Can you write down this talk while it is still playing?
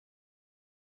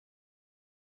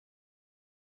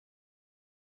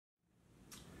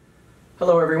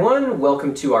Hello everyone,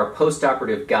 welcome to our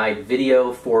post-operative guide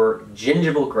video for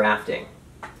gingival grafting.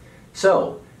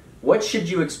 So, what should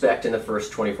you expect in the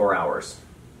first 24 hours?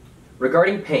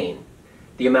 Regarding pain,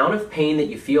 the amount of pain that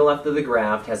you feel after the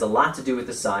graft has a lot to do with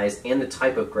the size and the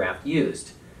type of graft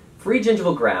used. Free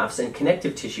gingival grafts and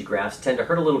connective tissue grafts tend to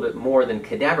hurt a little bit more than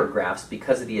cadaver grafts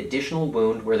because of the additional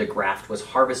wound where the graft was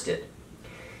harvested.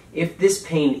 If this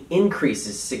pain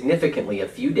increases significantly a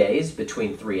few days,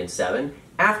 between 3 and 7,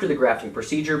 after the grafting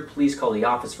procedure, please call the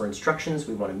office for instructions.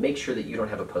 We want to make sure that you don't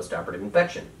have a post-operative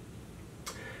infection.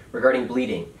 Regarding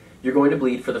bleeding, you're going to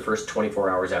bleed for the first 24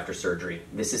 hours after surgery.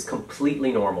 This is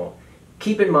completely normal.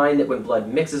 Keep in mind that when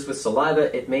blood mixes with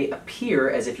saliva, it may appear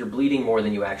as if you're bleeding more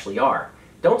than you actually are.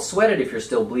 Don't sweat it if you're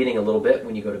still bleeding a little bit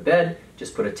when you go to bed.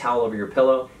 Just put a towel over your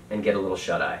pillow and get a little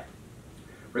shut-eye.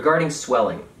 Regarding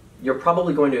swelling, you're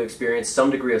probably going to experience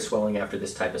some degree of swelling after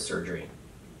this type of surgery.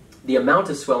 The amount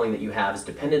of swelling that you have is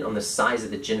dependent on the size of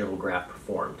the gingival graft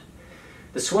performed.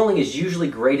 The swelling is usually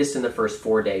greatest in the first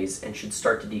 4 days and should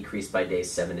start to decrease by days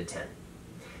 7 to 10.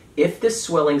 If this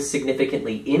swelling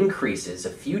significantly increases a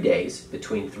few days,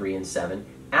 between 3 and 7,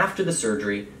 after the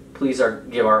surgery, please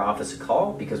give our office a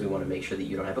call because we want to make sure that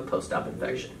you don't have a post-op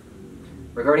infection.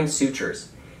 Regarding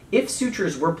sutures, if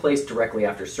sutures were placed directly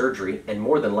after surgery, and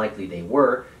more than likely they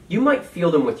were, you might feel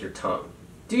them with your tongue.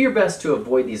 Do your best to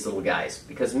avoid these little guys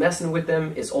because messing with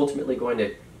them is ultimately going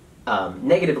to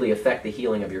negatively affect the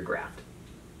healing of your graft.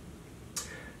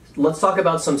 Let's talk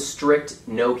about some strict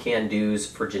no-can-dos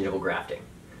for gingival grafting.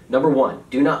 Number 1,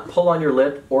 do not pull on your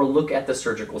lip or look at the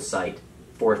surgical site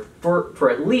for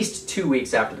at least 2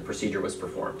 weeks after the procedure was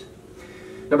performed.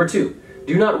 Number 2,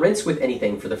 do not rinse with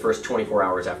anything for the first 24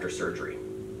 hours after surgery.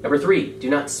 Number 3, do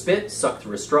not spit, suck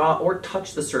through a straw, or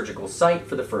touch the surgical site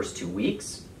for the first 2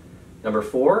 weeks. Number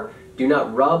 4, do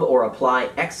not rub or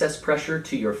apply excess pressure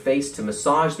to your face to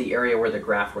massage the area where the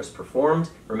graft was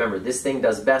performed. Remember, this thing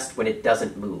does best when it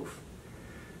doesn't move.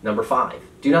 Number 5,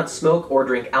 do not smoke or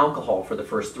drink alcohol for the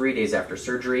first 3 days after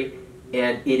surgery,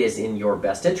 and it is in your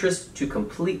best interest to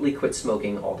completely quit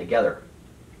smoking altogether.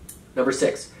 Number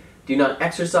 6, do not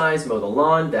exercise, mow the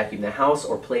lawn, vacuum the house,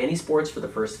 or play any sports for the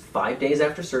first 5 days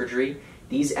after surgery.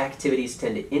 These activities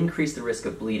tend to increase the risk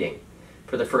of bleeding.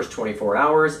 For the first 24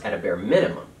 hours, at a bare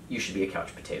minimum, you should be a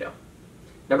couch potato.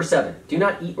 Number 7, do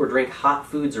not eat or drink hot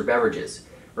foods or beverages.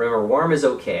 Remember, warm is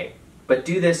okay, but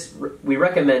we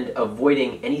recommend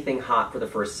avoiding anything hot for the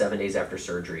first 7 days after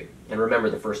surgery. And remember,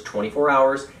 the first 24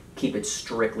 hours, keep it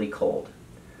strictly cold.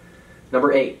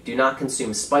 Number 8, do not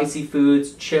consume spicy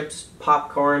foods, chips,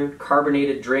 popcorn,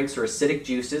 carbonated drinks, or acidic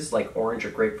juices like orange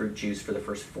or grapefruit juice for the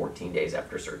first 14 days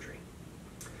after surgery.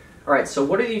 All right, so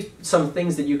what are some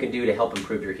things that you can do to help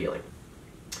improve your healing?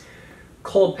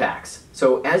 Cold packs.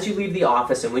 So as you leave the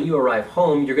office and when you arrive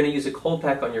home, you're going to use a cold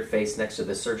pack on your face next to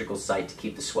the surgical site to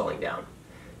keep the swelling down.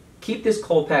 Keep this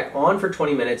cold pack on for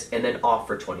 20 minutes and then off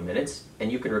for 20 minutes,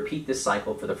 and you can repeat this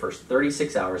cycle for the first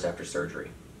 36 hours after surgery.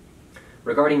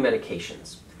 Regarding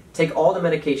medications, take all the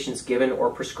medications given or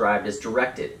prescribed as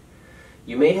directed.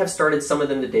 You may have started some of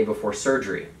them the day before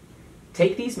surgery.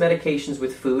 Take these medications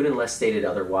with food unless stated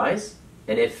otherwise,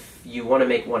 and if you want to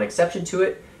make one exception to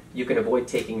it, you can avoid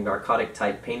taking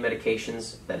narcotic-type pain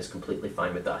medications. That is completely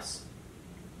fine with us.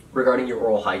 Regarding your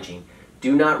oral hygiene,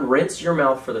 do not rinse your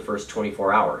mouth for the first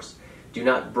 24 hours. Do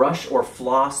not brush or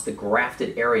floss the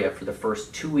grafted area for the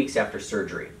first 2 weeks after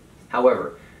surgery.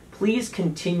 However, please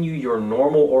continue your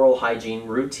normal oral hygiene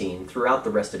routine throughout the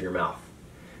rest of your mouth.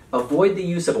 Avoid the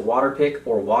use of a water pick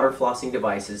or water flossing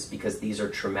devices because these are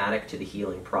traumatic to the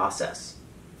healing process.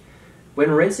 When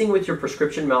rinsing with your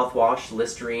prescription mouthwash,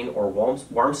 Listerine, or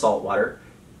warm salt water,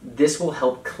 this will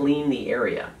help clean the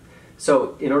area.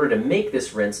 So in order to make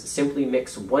this rinse, simply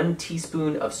mix 1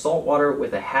 teaspoon of salt water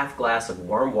with a half glass of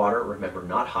warm water, remember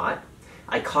not hot.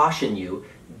 I caution you,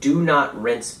 do not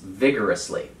rinse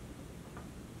vigorously.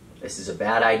 This is a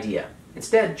bad idea.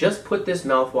 Instead, just put this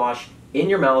mouthwash in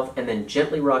your mouth and then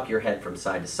gently rock your head from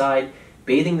side to side,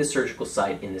 bathing the surgical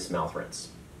site in this mouth rinse.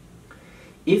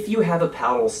 If you have a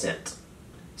palatal stent,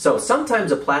 so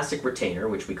sometimes a plastic retainer,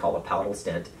 which we call a palatal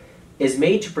stent, is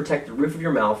made to protect the roof of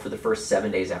your mouth for the first 7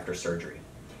 days after surgery.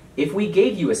 If we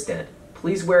gave you a stent,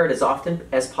 please wear it as often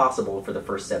as possible for the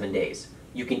first 7 days.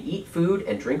 You can eat food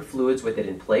and drink fluids with it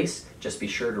in place, just be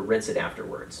sure to rinse it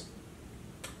afterwards.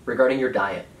 Regarding your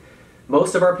diet,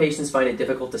 most of our patients find it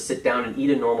difficult to sit down and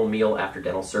eat a normal meal after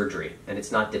dental surgery, and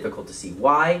it's not difficult to see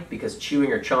why, because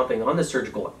chewing or chomping on the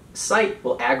surgical site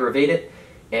will aggravate it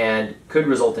and could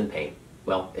result in pain.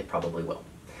 Well, it probably will.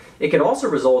 It can also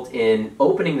result in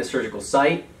opening the surgical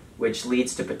site, which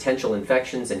leads to potential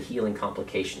infections and healing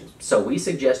complications. So we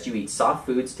suggest you eat soft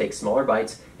foods, take smaller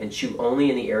bites, and chew only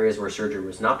in the areas where surgery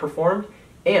was not performed,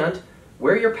 and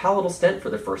wear your palatal stent for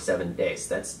the first 7 days.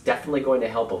 That's definitely going to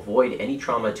help avoid any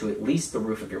trauma to at least the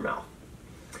roof of your mouth.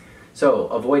 So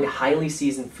avoid highly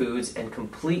seasoned foods and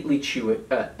completely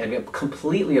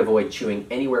avoid chewing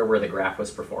anywhere where the graft was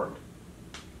performed.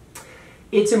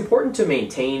 It's important to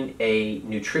maintain a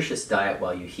nutritious diet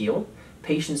while you heal.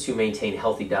 Patients who maintain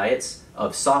healthy diets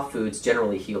of soft foods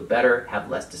generally heal better, have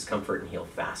less discomfort, and heal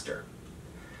faster.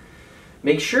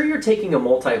 Make sure you're taking a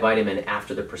multivitamin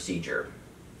after the procedure.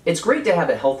 It's great to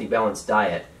have a healthy, balanced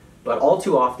diet, but all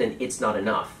too often it's not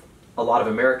enough. A lot of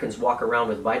Americans walk around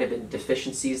with vitamin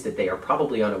deficiencies that they are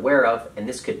probably unaware of, and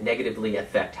this could negatively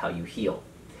affect how you heal.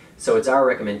 So it's our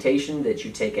recommendation that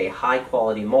you take a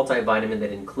high-quality multivitamin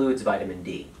that includes vitamin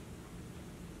D.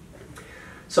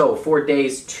 So for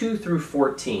days 2 through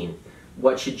 14,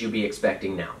 what should you be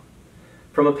expecting now?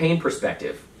 From a pain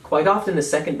perspective, quite often the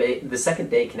second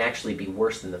day can actually be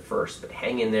worse than the first, but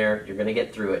hang in there, you're going to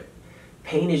get through it.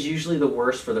 Pain is usually the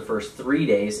worst for the first 3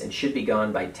 days and should be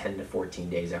gone by 10 to 14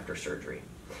 days after surgery.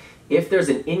 If there's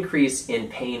an increase in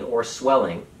pain or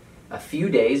swelling, a few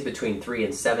days between 3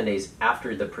 and 7 days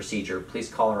after the procedure, please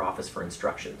call our office for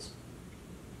instructions.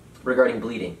 Regarding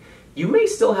bleeding, you may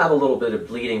still have a little bit of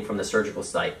bleeding from the surgical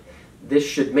site. This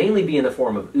should mainly be in the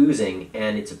form of oozing,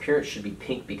 and its appearance should be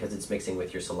pink because it's mixing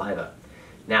with your saliva.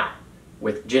 Now,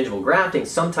 with gingival grafting,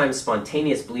 sometimes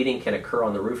spontaneous bleeding can occur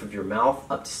on the roof of your mouth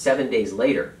up to 7 days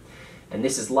later. And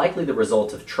this is likely the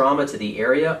result of trauma to the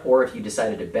area or if you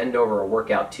decided to bend over or work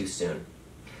out too soon.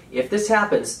 If this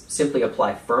happens, simply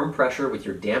apply firm pressure with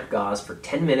your damp gauze for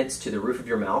 10 minutes to the roof of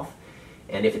your mouth.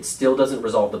 And if it still doesn't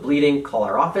resolve the bleeding, call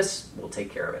our office, we'll take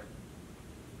care of it.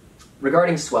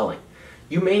 Regarding swelling,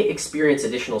 you may experience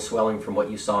additional swelling from what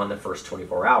you saw in the first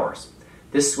 24 hours.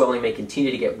 This swelling may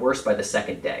continue to get worse by the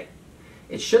second day.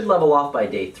 It should level off by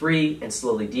day 3 and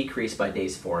slowly decrease by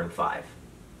days 4 and 5.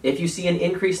 If you see an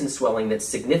increase in swelling that's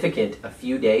significant a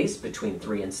few days between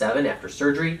 3 and 7 after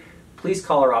surgery, please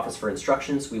call our office for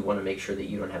instructions. We want to make sure that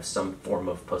you don't have some form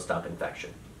of post-op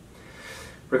infection.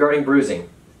 Regarding bruising,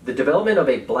 the development of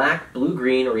a black,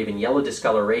 blue-green, or even yellow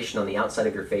discoloration on the outside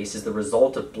of your face is the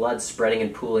result of blood spreading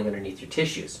and pooling underneath your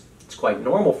tissues. It's quite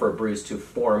normal for a bruise to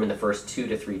form in the first 2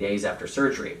 to 3 days after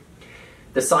surgery.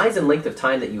 The size and length of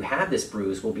time that you have this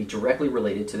bruise will be directly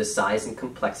related to the size and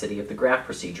complexity of the graft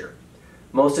procedure.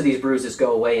 Most of these bruises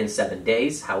go away in 7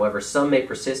 days, however some may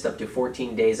persist up to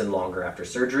 14 days and longer after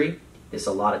surgery. This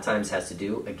a lot of times has to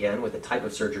do, again, with the type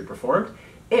of surgery performed,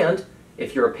 and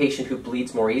if you're a patient who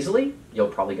bleeds more easily, you're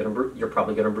probably going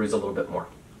to bruise a little bit more.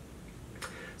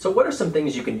 So what are some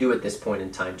things you can do at this point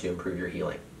in time to improve your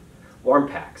healing? Warm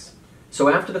packs. So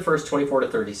after the first 24 to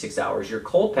 36 hours, your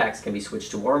cold packs can be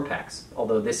switched to warm packs,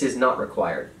 although this is not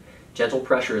required. Gentle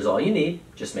pressure is all you need,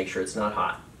 just make sure it's not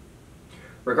hot.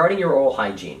 Regarding your oral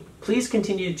hygiene, please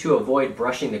continue to avoid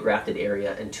brushing the grafted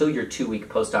area until your 2-week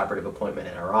post-operative appointment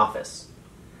at our office.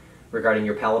 Regarding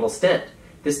your palatal stent,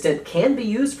 this stent can be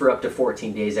used for up to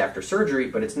 14 days after surgery,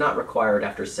 but it's not required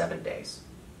after 7 days.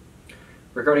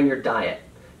 Regarding your diet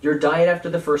after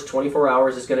the first 24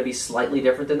 hours is going to be slightly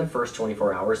different than the first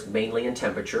 24 hours, mainly in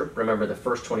temperature. Remember, the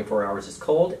first 24 hours is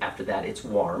cold, after that it's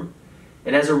warm.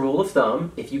 And as a rule of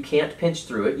thumb, if you can't pinch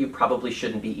through it, you probably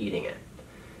shouldn't be eating it.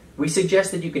 We suggest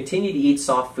that you continue to eat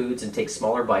soft foods and take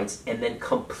smaller bites, and then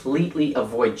completely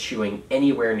avoid chewing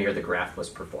anywhere near the graft was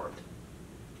performed.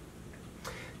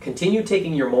 Continue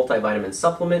taking your multivitamin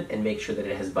supplement and make sure that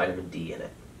it has vitamin D in it.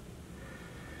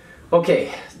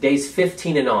 Okay, days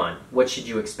 15 and on, what should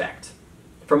you expect?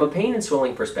 From a pain and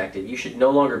swelling perspective, you should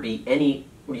no longer be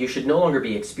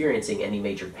experiencing any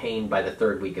major pain by the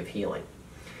 3rd week of healing.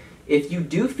 If you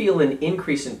do feel an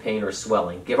increase in pain or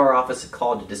swelling, give our office a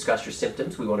call to discuss your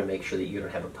symptoms. We want to make sure that you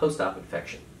don't have a post-op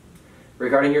infection.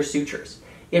 Regarding your sutures,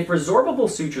 if resorbable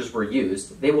sutures were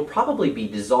used, they will probably be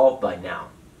dissolved by now.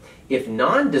 If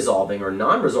non-dissolving or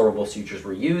non-resorbable sutures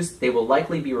were used, they will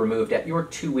likely be removed at your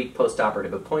 2-week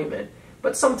post-operative appointment,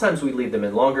 but sometimes we leave them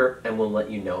in longer and we'll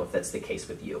let you know if that's the case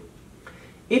with you.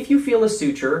 If you feel a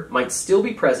suture might still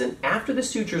be present after the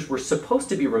sutures were supposed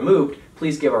to be removed,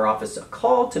 please give our office a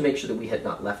call to make sure that we had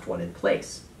not left one in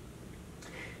place.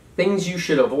 Things you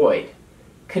should avoid.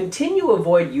 Continue to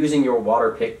avoid using your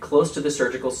water pick close to the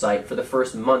surgical site for the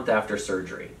first month after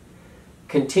surgery.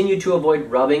 Continue to avoid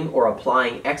rubbing or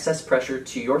applying excess pressure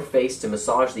to your face to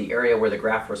massage the area where the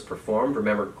graft was performed.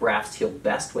 Remember, grafts heal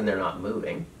best when they're not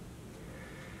moving.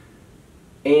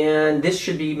 And this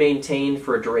should be maintained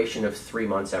for a duration of 3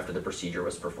 months after the procedure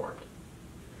was performed.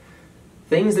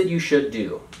 Things that you should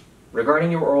do.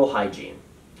 regarding your oral hygiene.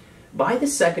 By the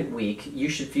second week, you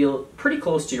should feel pretty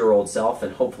close to your old self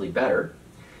and hopefully better.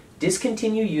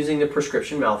 Discontinue using the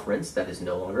prescription mouth rinse that is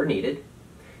no longer needed.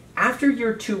 After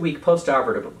your 2-week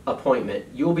post-operative appointment,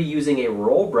 you'll be using a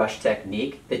roll brush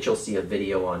technique that you'll see a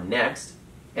video on next.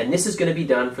 And this is going to be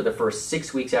done for the first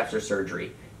 6 weeks after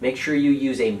surgery. Make sure you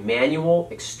use a manual,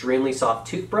 extremely soft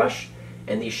toothbrush,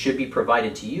 and these should be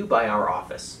provided to you by our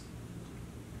office.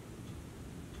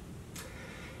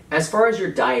 As far as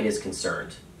your diet is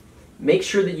concerned, make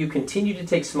sure that you continue to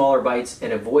take smaller bites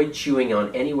and avoid chewing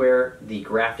on anywhere the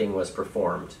grafting was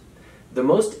performed. The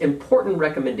most important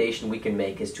recommendation we can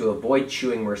make is to avoid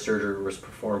chewing where surgery was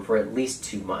performed for at least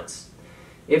 2 months.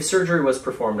 If surgery was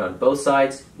performed on both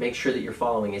sides, make sure that you're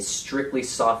following a strictly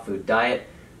soft food diet,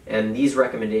 and these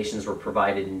recommendations were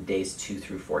provided in days 2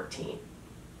 through 14.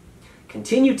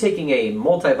 Continue taking a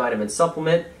multivitamin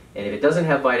supplement, and if it doesn't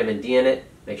have vitamin D in it,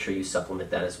 make sure you supplement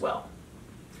that as well.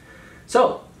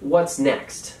 So, what's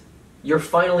next? Your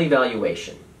final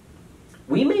evaluation.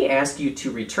 We may ask you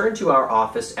to return to our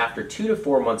office after 2 to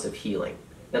 4 months of healing.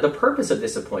 Now, the purpose of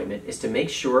this appointment is to make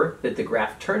sure that the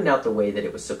graft turned out the way that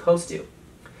it was supposed to.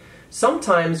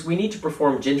 Sometimes we need to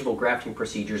perform gingival grafting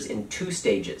procedures in 2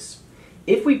 stages.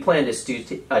 If we plan a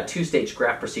 2-stage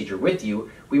graft procedure with you,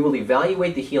 we will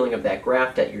evaluate the healing of that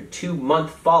graft at your 2-month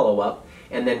follow-up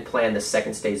and then plan the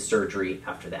 2nd stage surgery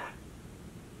after that.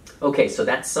 Okay, so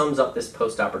that sums up this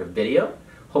post-operative video.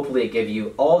 Hopefully it gave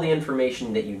you all the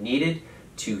information that you needed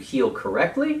to heal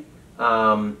correctly.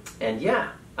 And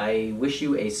yeah, I wish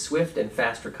you a swift and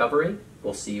fast recovery.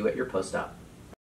 We'll see you at your post-op.